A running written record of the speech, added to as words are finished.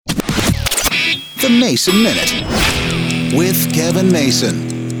The Mason Minute with Kevin Mason.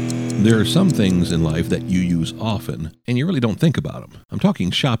 There are some things in life that you use often, and you really don't think about them. I'm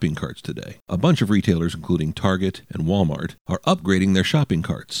talking shopping carts today. A bunch of retailers, including Target and Walmart, are upgrading their shopping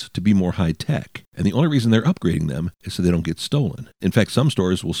carts to be more high-tech. And the only reason they're upgrading them is so they don't get stolen. In fact, some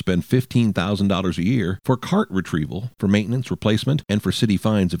stores will spend $15,000 a year for cart retrieval, for maintenance, replacement, and for city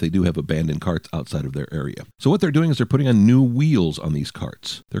fines if they do have abandoned carts outside of their area. So what they're doing is they're putting on new wheels on these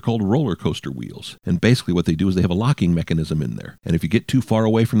carts. They're called roller coaster wheels. And basically what they do is they have a locking mechanism in there. And if you get too far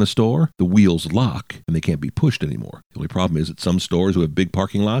away from the store, the wheels lock and they can't be pushed anymore. The only problem is at some stores who have big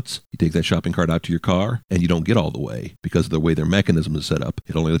parking lots, you take that shopping cart out to your car and you don't get all the way because of the way their mechanism is set up.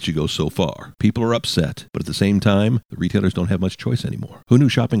 It only lets you go so far. People are upset, but at the same time, the retailers don't have much choice anymore. Who knew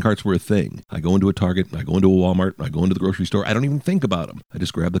shopping carts were a thing? I go into a Target, I go into a Walmart, I go into the grocery store. I don't even think about them. I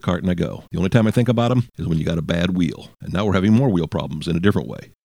just grab the cart and I go. The only time I think about them is when you got a bad wheel. And now we're having more wheel problems in a different way.